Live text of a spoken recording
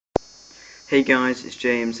Hey guys, it's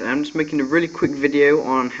James, and I'm just making a really quick video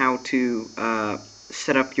on how to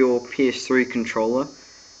set up your PS3 controller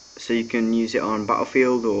so you can use it on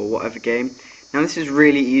Battlefield or whatever game. Now this is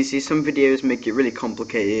really easy. Some videos make it really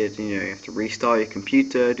complicated, you have to restart your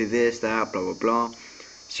computer, do this, that, blah blah blah.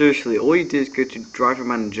 Seriously, all you do is go to Driver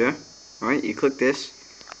Manager, right? You click this,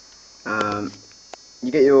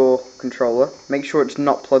 you get your controller, make sure it's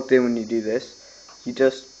not plugged in when you do this. You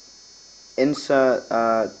just insert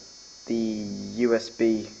the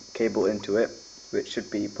USB cable into it, which should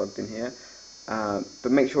be plugged in here,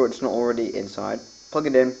 but make sure it's not already inside. Plug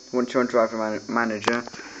it in once you're on Driver Manager.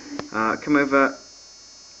 Come over,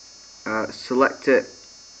 select it,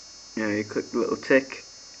 you click the little tick.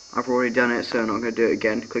 I've already done it, so I'm not going to do it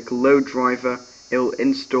again. Click Load Driver, it'll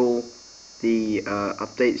install the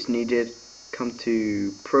updates needed. Come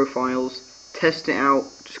to Profiles, test it out,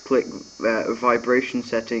 just click Vibration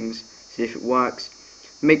Settings, see if it works.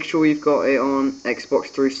 Make sure you've got it on Xbox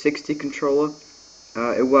 360 controller.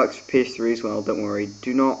 It works for PS3 as well, don't worry.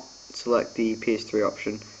 Do not select the PS3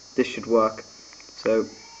 option. This should work. So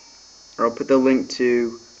I'll put the link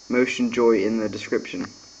to motionjoy in the description.